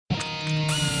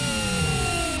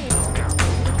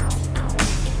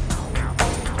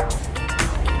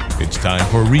time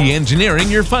for re-engineering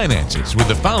your finances with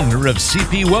the founder of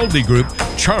CP Weldy Group,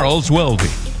 Charles Weldy.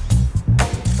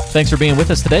 Thanks for being with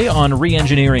us today on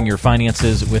Re-engineering Your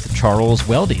Finances with Charles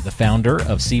Weldy, the founder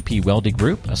of CP Weldy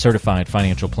Group, a certified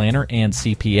financial planner and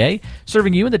CPA,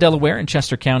 serving you in the Delaware and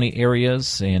Chester County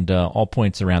areas and all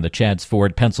points around the Chadds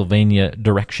Ford, Pennsylvania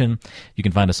direction. You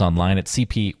can find us online at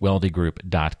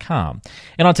cpweldygroup.com.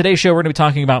 And on today's show, we're going to be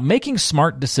talking about making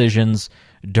smart decisions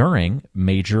during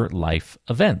major life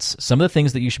events. Some of the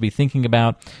things that you should be thinking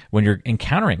about when you're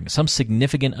encountering some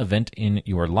significant event in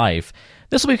your life.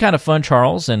 This will be kind of fun,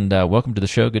 Charles, and welcome to the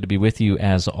show. Good to be with you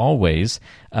as always.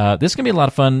 This is going to be a lot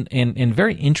of fun and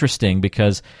very interesting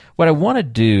because what I want to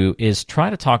do is try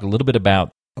to talk a little bit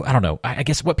about, I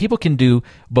guess what people can do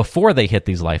before they hit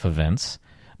these life events,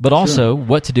 but also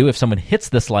what to do if someone hits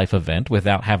this life event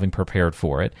without having prepared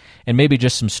for it, and maybe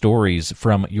just some stories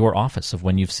from your office of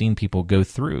when you've seen people go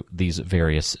through these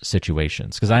various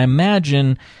situations. Because I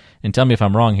imagine, and tell me if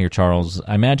I'm wrong here, Charles,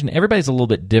 I imagine everybody's a little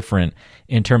bit different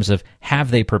in terms of have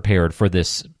they prepared for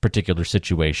this particular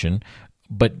situation.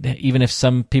 But even if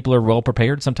some people are well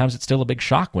prepared, sometimes it's still a big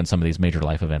shock when some of these major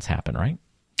life events happen, right?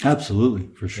 Absolutely,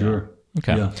 for sure. Yeah.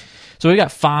 Okay. Yeah. So we've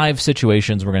got 5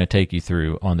 situations we're going to take you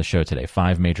through on the show today,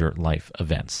 5 major life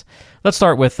events. Let's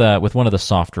start with one of the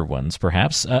softer ones,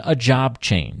 perhaps, a job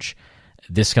change.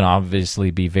 This can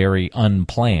obviously be very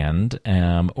unplanned,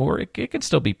 or it could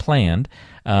still be planned,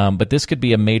 but this could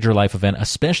be a major life event,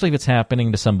 especially if it's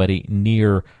happening to somebody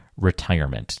near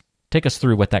retirement. Take us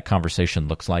through what that conversation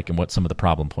looks like and what some of the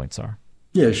problem points are.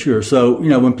 Yeah, sure. So,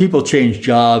 when people change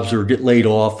jobs or get laid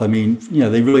off, they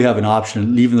really have an option of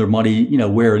leaving their money,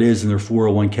 where it is in their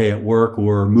 401k at work,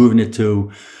 or moving it to,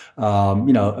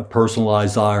 a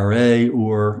personalized IRA,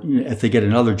 or if they get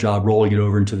another job, rolling it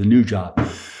over into the new job.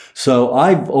 So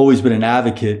I've always been an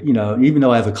advocate, even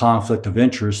though I have a conflict of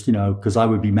interest, because I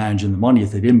would be managing the money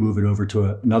if they didn't move it over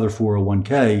to another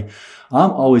 401k.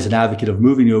 I'm always an advocate of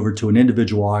moving it over to an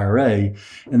individual IRA.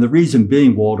 And the reason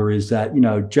being, Walter, is that,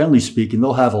 generally speaking,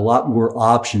 they'll have a lot more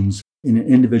options in an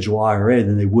individual IRA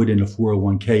than they would in a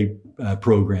 401k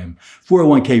program.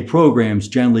 401k programs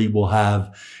generally will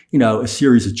have, a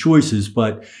series of choices,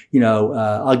 but,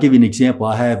 I'll give you an example.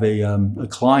 I have a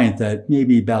client that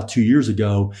maybe about 2 years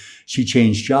ago, she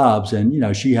changed jobs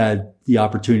and, she had the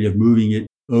opportunity of moving it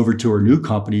over to her new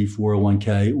company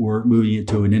 401k or moving it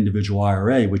to an individual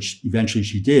IRA, which eventually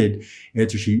she did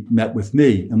after she met with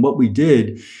me. And what we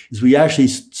did is we actually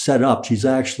set up, she's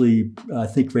actually, I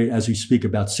think right as we speak,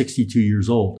 about 62 years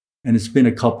old. And it's been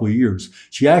a couple of years.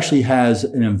 She actually has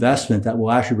an investment that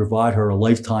will actually provide her a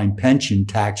lifetime pension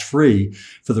tax-free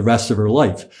for the rest of her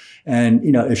life. And,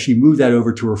 if she moved that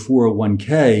over to her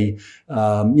 401k,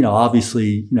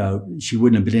 obviously, she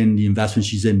wouldn't have been in the investment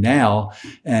she's in now.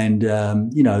 And,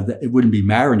 it wouldn't be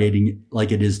marinating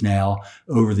like it is now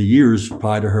over the years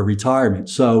prior to her retirement.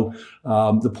 So,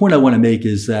 the point I want to make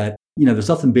is that, there's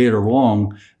nothing bad or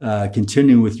wrong,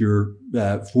 continuing with your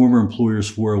former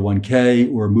employer's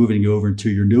 401k or moving over into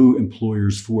your new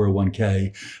employer's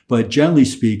 401k. But generally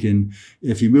speaking,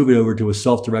 if you move it over to a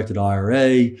self-directed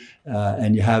IRA,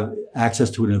 and you have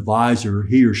access to an advisor,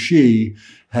 he or she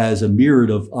has a myriad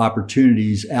of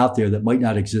opportunities out there that might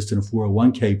not exist in a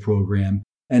 401k program.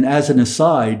 And as an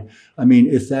aside,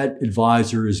 if that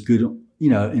advisor is good,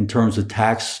 in terms of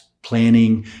tax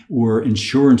planning or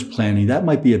insurance planning, that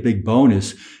might be a big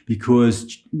bonus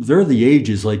because they're the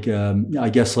ages like, I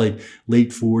guess like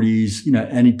late 40s,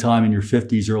 anytime in your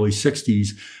 50s, early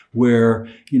 60s, where,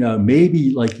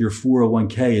 maybe like your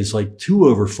 401k is like too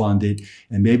overfunded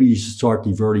and maybe you should start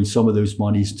diverting some of those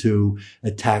monies to a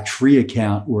tax-free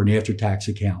account or an after-tax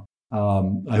account.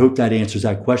 I hope that answers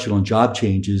that question on job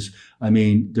changes.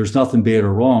 There's nothing bad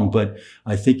or wrong, but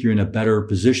I think you're in a better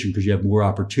position because you have more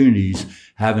opportunities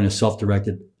having a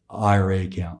self-directed IRA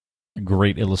account.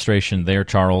 Great illustration there,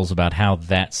 Charles, about how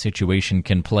that situation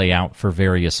can play out for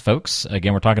various folks.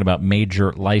 Again, we're talking about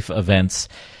major life events.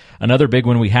 Another big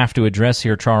one we have to address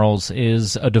here, Charles,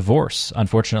 is a divorce.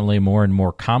 Unfortunately, more and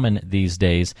more common these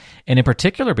days, and in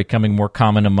particular becoming more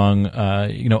common among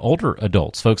older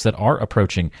adults, folks that are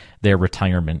approaching their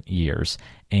retirement years.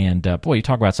 And you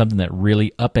talk about something that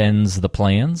really upends the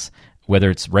plans, whether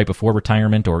it's right before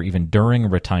retirement or even during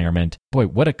retirement. Boy,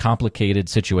 what a complicated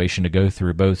situation to go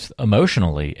through, both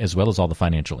emotionally as well as all the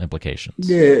financial implications.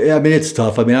 Yeah, it's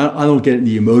tough. I don't get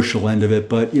the emotional end of it,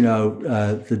 but,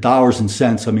 the dollars and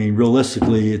cents,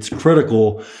 realistically, it's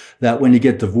critical that when you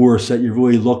get divorced, that you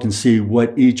really look and see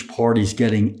what each party's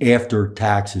getting after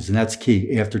taxes. And that's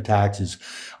key, after taxes.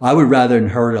 I would rather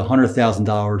inherit a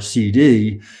 $100,000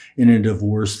 CD in a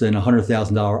divorce than a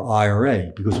 $100,000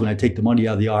 IRA, because when I take the money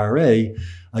out of the IRA,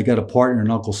 I got a partner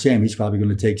in Uncle Sam. He's probably going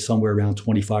to take somewhere around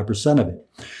 25% of it.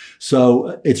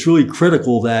 So it's really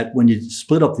critical that when you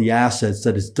split up the assets,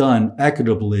 that it's done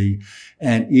equitably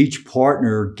and each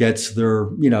partner gets their,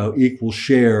 equal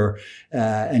share,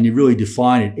 and you really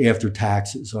define it after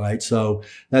taxes. All right. So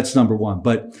that's number one.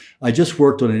 But I just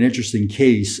worked on an interesting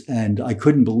case and I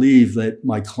couldn't believe that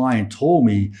my client told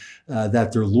me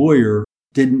that their lawyer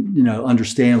didn't,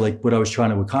 understand like what I was trying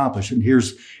to accomplish. And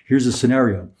here's a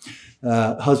scenario.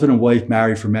 Husband and wife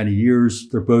married for many years.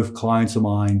 They're both clients of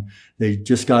mine. They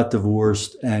just got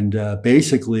divorced. And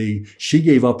basically, she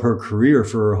gave up her career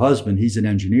for her husband. He's an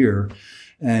engineer.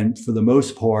 And for the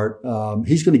most part,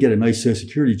 he's going to get a nice Social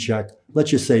Security check,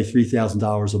 let's just say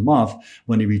 $3,000 a month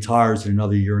when he retires in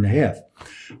another year and a half.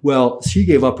 Well, she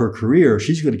gave up her career.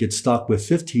 She's going to get stuck with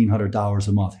 $1,500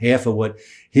 a month, half of what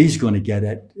he's going to get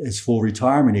at his full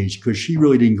retirement age, because she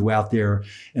really didn't go out there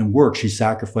and work. She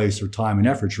sacrificed her time and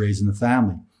efforts raising the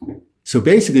family. So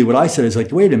basically what I said is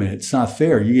like, wait a minute, it's not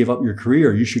fair. You gave up your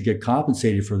career. You should get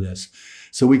compensated for this.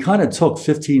 So we kind of took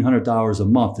 $1,500 a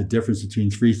month, the difference between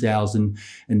 $3,000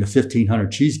 and the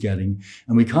 $1,500 she's getting.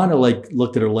 And we kind of like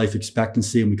looked at her life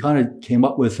expectancy and we kind of came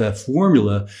up with a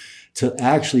formula to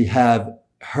actually have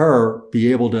her be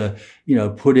able to,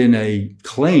 put in a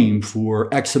claim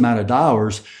for X amount of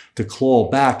dollars to claw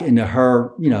back into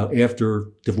her, after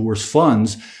divorce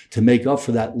funds to make up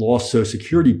for that lost Social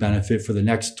Security benefit for the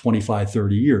next 25,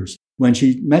 30 years. When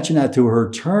she mentioned that to her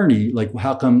attorney, like,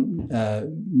 how come,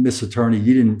 Miss Attorney,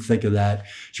 you didn't think of that?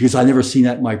 She goes, I never seen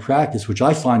that in my practice, which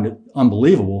I find it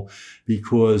unbelievable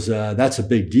because that's a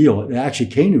big deal. It actually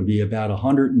came to be about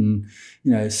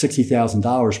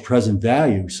 $160,000 present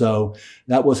value. So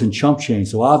that wasn't chump change.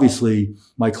 So obviously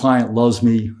my client loves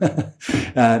me.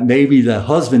 Maybe the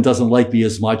husband doesn't like me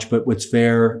as much, but what's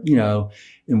fair,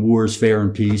 in war is fair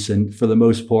and peace. And for the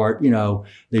most part,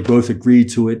 they both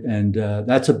agreed to it. And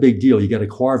that's a big deal. You got to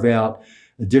carve out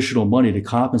additional money to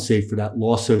compensate for that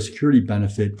lost Social Security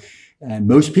benefit. And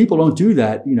most people don't do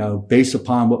that, based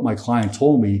upon what my client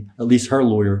told me. At least her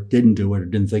lawyer didn't do it or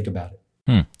didn't think about it.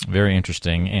 Very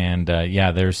interesting. And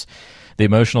there's the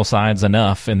emotional side's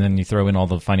enough, and then you throw in all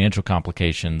the financial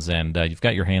complications, and you've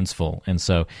got your hands full. And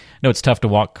so, no, it's tough to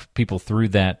walk people through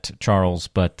that, Charles,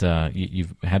 but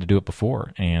you've had to do it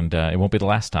before, and it won't be the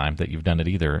last time that you've done it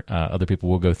either. Other people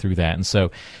will go through that. And so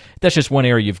that's just one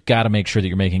area you've got to make sure that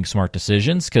you're making smart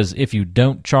decisions, because if you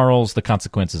don't, Charles, the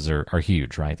consequences are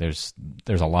huge, right? There's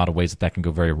a lot of ways that can go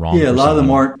very wrong. Yeah, a lot of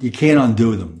them aren't, you can't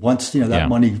undo them. Once,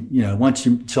 money, once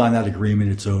you sign that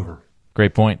agreement, it's over.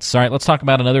 Great points. All right, let's talk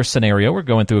about another scenario. We're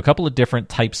going through a couple of different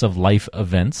types of life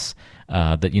events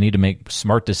that you need to make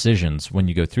smart decisions when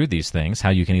you go through these things, how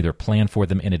you can either plan for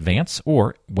them in advance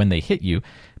or when they hit you,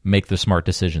 make the smart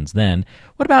decisions then.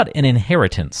 What about an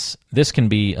inheritance? This can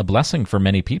be a blessing for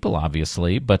many people,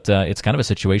 obviously, but it's kind of a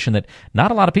situation that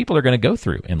not a lot of people are going to go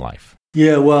through in life.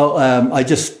 Yeah, well, I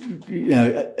just,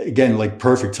 again, like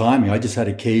perfect timing. I just had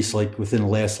a case like within the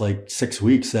last 6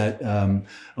 weeks that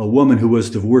a woman who was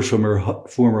divorced from her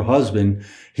former husband,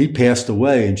 he passed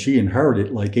away and she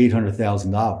inherited like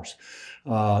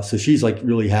 $800,000. So she's like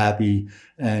really happy.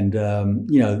 And,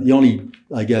 the only,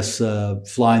 I guess,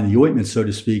 fly in the ointment, so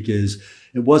to speak, is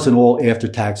it wasn't all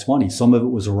after-tax money. Some of it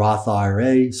was a Roth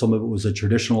IRA. Some of it was a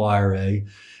traditional IRA.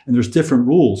 And there's different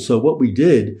rules. So what we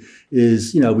did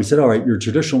is, we said, all right, your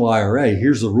traditional IRA,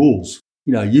 here's the rules.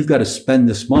 You've got to spend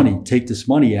this money, take this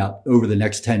money out over the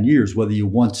next 10 years, whether you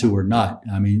want to or not.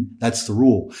 I mean, that's the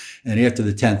rule. And after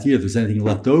the 10th year, if there's anything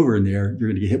left over in there, you're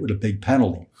going to get hit with a big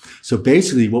penalty. So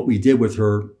basically what we did with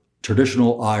her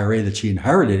traditional IRA that she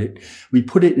inherited, we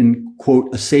put it in,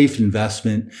 quote, a safe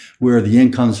investment where the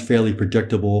income's fairly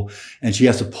predictable and she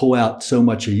has to pull out so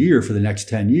much a year for the next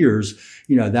 10 years.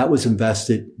 That was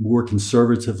invested more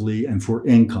conservatively and for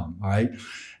income. All right.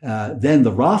 Then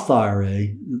the Roth IRA,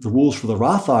 the rules for the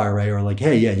Roth IRA are like,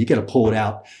 hey, yeah, you got to pull it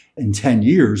out in 10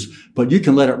 years, but you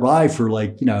can let it ride for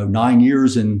 9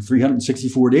 years and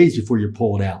 364 days before you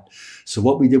pull it out. So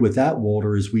what we did with that,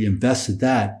 Walter, is we invested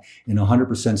that in a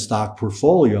 100% stock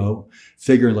portfolio,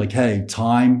 figuring like, hey,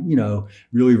 time,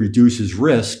 really reduces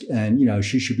risk and,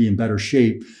 she should be in better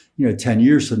shape, 10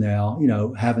 years from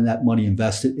now, having that money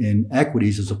invested in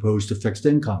equities as opposed to fixed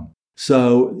income.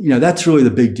 So, that's really the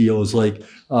big deal is like,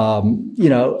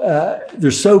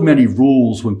 there's so many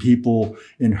rules when people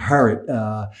inherit,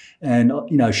 and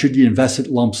should you invest it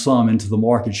lump sum into the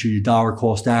market? Should you dollar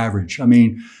cost average? I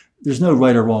mean, there's no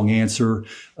right or wrong answer.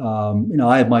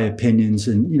 I have my opinions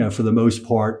and, for the most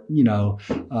part,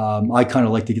 I kind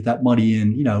of like to get that money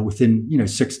in, within,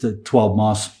 6 to 12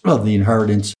 months of the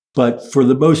inheritance. But for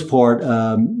the most part,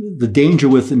 the danger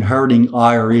with inheriting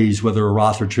IRAs, whether a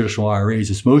Roth or traditional IRAs,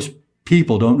 is most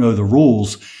people don't know the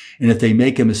rules. And if they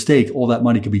make a mistake, all that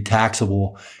money could be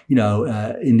taxable, in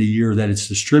the year that it's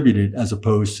distributed, as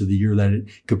opposed to the year that it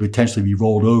could potentially be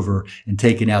rolled over and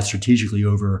taken out strategically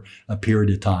over a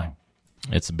period of time.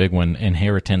 It's a big one.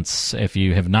 Inheritance, if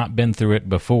you have not been through it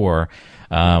before,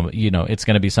 it's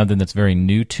going to be something that's very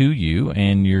new to you,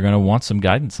 and you're going to want some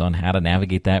guidance on how to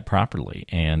navigate that properly.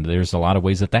 And there's a lot of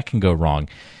ways that can go wrong.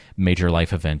 Major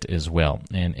life event as well.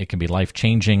 And it can be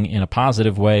life-changing in a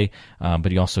positive way, but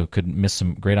you also could miss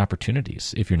some great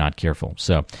opportunities if you're not careful.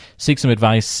 So seek some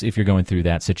advice if you're going through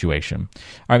that situation.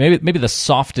 All right, maybe the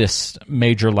softest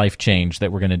major life change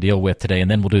that we're going to deal with today, and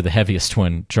then we'll do the heaviest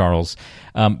one, Charles.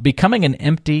 Becoming an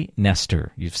empty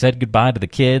nester. You've said goodbye to the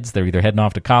kids. They're either heading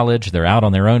off to college, they're out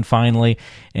on their own finally,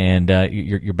 and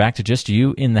you're back to just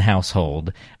you in the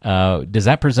household. Does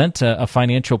that present a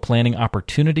financial planning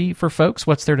opportunity for folks?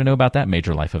 What's there to know about that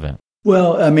major life event?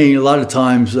 Well, I mean, a lot of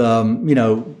times,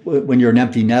 when you're an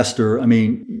empty nester, I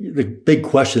mean, the big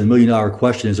question, the $1 million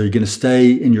question is, are you going to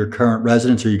stay in your current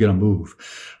residence or are you going to move?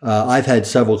 I've had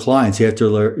several clients after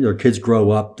their kids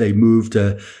grow up, they move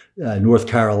to North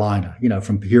Carolina,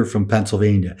 from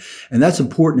Pennsylvania. And that's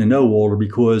important to know, Walter,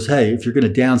 because, hey, if you're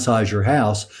going to downsize your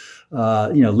house,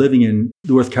 living in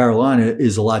North Carolina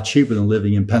is a lot cheaper than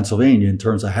living in Pennsylvania in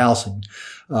terms of housing.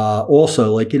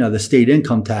 Also, the state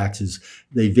income taxes,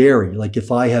 they vary. Like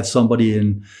if I have somebody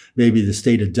in maybe the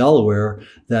state of Delaware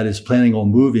that is planning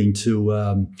on moving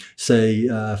to,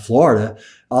 Florida,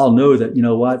 I'll know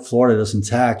that, Florida doesn't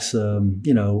tax, Roth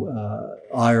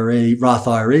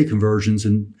IRA conversions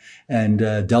and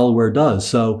Delaware does.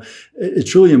 So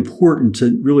it's really important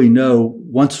to really know,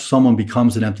 once someone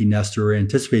becomes an empty nester or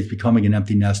anticipates becoming an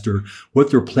empty nester, what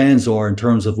their plans are in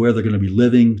terms of where they're going to be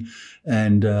living.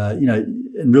 And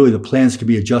really the plans can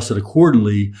be adjusted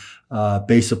accordingly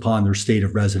based upon their state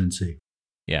of residency.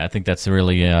 Yeah, I think that's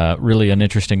really an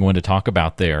interesting one to talk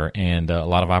about there, and a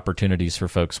lot of opportunities for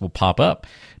folks will pop up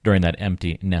during that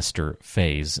empty nester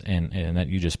phase, and that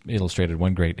you just illustrated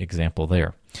one great example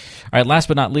there. All right, last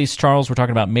but not least, Charles, we're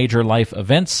talking about major life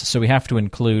events, so we have to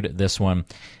include this one,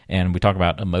 and we talk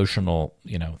about emotional,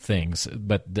 things,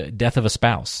 but the death of a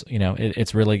spouse,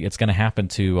 it's going to happen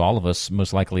to all of us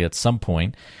most likely at some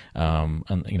point,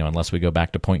 unless we go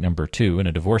back to point number 2 and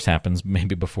a divorce happens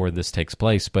maybe before this takes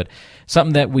place, but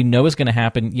something that we know is going to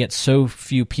happen, yet so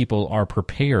few people are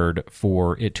prepared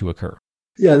for it to occur.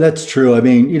 Yeah, that's true. I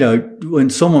mean, when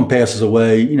someone passes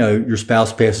away, your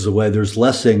spouse passes away, there's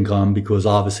less income because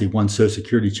obviously once Social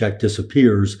Security check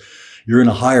disappears, you're in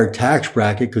a higher tax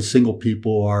bracket because single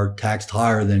people are taxed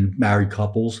higher than married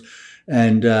couples.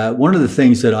 And one of the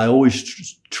things that I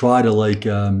always try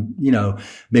to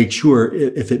make sure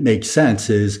if it makes sense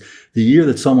is the year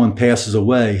that someone passes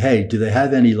away, hey, do they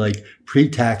have any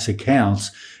pre-tax accounts?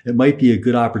 It might be a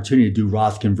good opportunity to do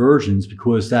Roth conversions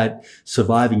because that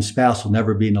surviving spouse will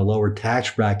never be in a lower tax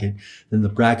bracket than the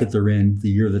bracket they're in the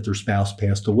year that their spouse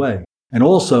passed away. And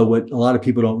also what a lot of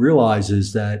people don't realize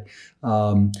is that,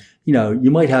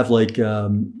 you might have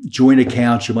joint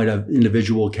accounts, you might have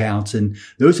individual accounts, and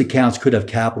those accounts could have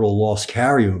capital loss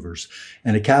carryovers.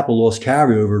 And a capital loss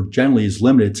carryover generally is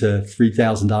limited to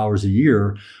 $3,000 a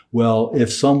year. Well,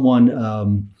 if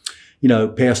someone,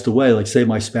 passed away, like say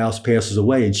my spouse passes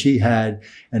away and she had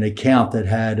an account that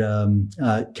had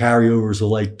carryovers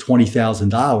of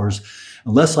 $20,000,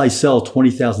 unless I sell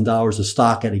 $20,000 of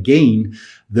stock at a gain,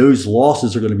 those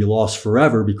losses are going to be lost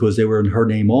forever because they were in her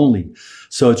name only.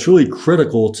 So it's really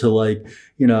critical to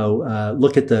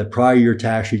look at the prior year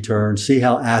tax return, see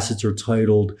how assets are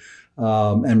titled,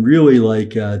 and really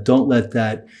don't let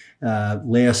that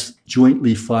last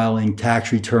jointly filing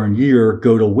tax return year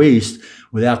go to waste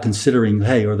without considering,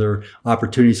 hey, are there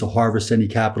opportunities to harvest any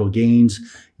capital gains,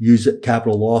 use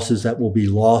capital losses that will be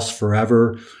lost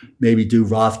forever, maybe do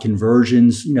Roth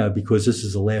conversions, because this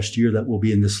is the last year that we'll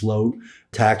be in this low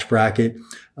tax bracket.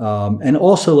 And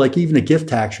also even a gift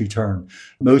tax return.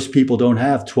 Most people don't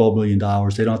have $12 million.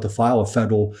 They don't have to file a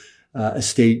federal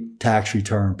estate tax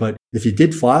return. But if you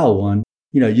did file one,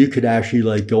 you could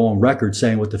actually go on record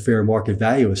saying what the fair market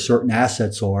value of certain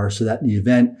assets are, so that in the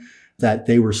event that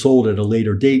they were sold at a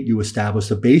later date, you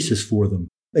establish a basis for them.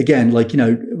 Again,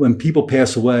 when people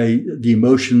pass away, the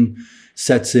emotion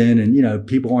sets in and,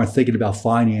 people aren't thinking about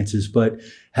finances, but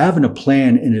having a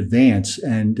plan in advance.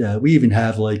 And we even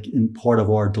have in part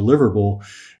of our deliverable,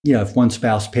 if one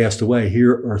spouse passed away,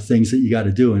 here are things that you got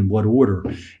to do in what order.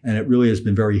 And it really has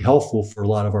been very helpful for a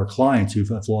lot of our clients who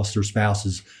have lost their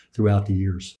spouses throughout the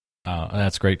years.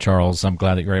 That's great, Charles. I'm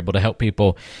glad that you're able to help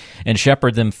people and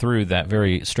shepherd them through that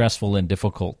very stressful and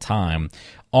difficult time.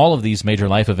 All of these major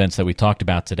life events that we talked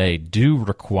about today do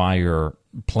require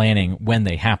planning when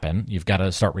they happen. You've got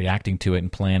to start reacting to it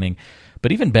and planning.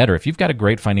 But even better, if you've got a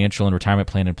great financial and retirement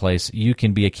plan in place, you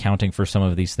can be accounting for some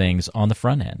of these things on the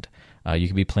front end. You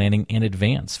can be planning in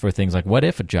advance for things like, what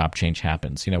if a job change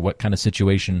happens? What kind of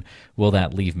situation will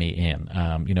that leave me in?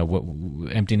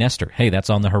 Empty nester. Hey,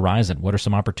 that's on the horizon. What are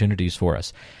some opportunities for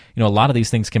us? A lot of these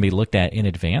things can be looked at in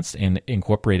advance and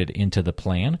incorporated into the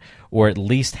plan, or at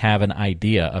least have an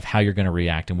idea of how you're going to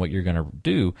react and what you're going to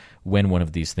do when one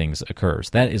of these things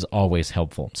occurs. That is always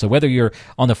helpful. So whether you're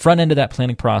on the front end of that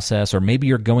planning process, or maybe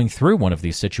you're going through one of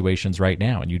these situations right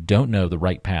now and you don't know the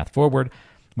right path forward,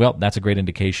 well, that's a great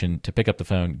indication to pick up the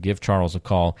phone, give Charles a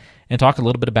call, and talk a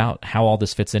little bit about how all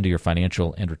this fits into your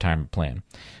financial and retirement plan.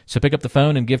 So pick up the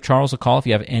phone and give Charles a call if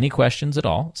you have any questions at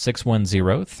all,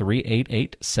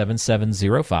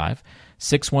 610-388-7705,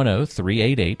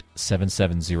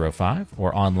 610-388-7705,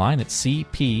 or online at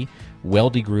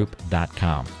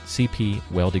cpweldygroup.com,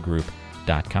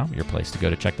 cpweldygroup.com, your place to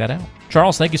go to check that out.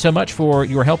 Charles, thank you so much for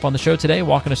your help on the show today,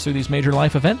 walking us through these major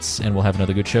life events, and we'll have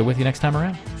another good show with you next time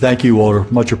around. Thank you, Walter.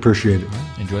 Much appreciated.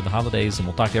 Enjoy the holidays, and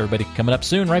we'll talk to everybody coming up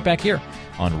soon right back here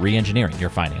on Reengineering Your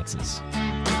Finances.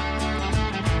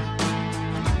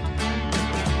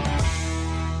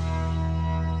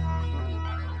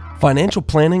 Financial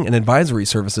planning and advisory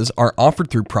services are offered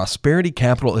through Prosperity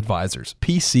Capital Advisors,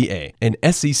 PCA, an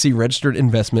SEC-registered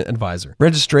investment advisor.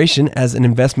 Registration as an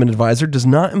investment advisor does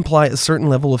not imply a certain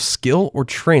level of skill or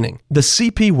training. The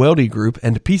CP Weldy Group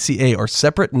and PCA are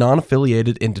separate,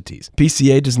 non-affiliated entities.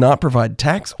 PCA does not provide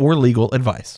tax or legal advice.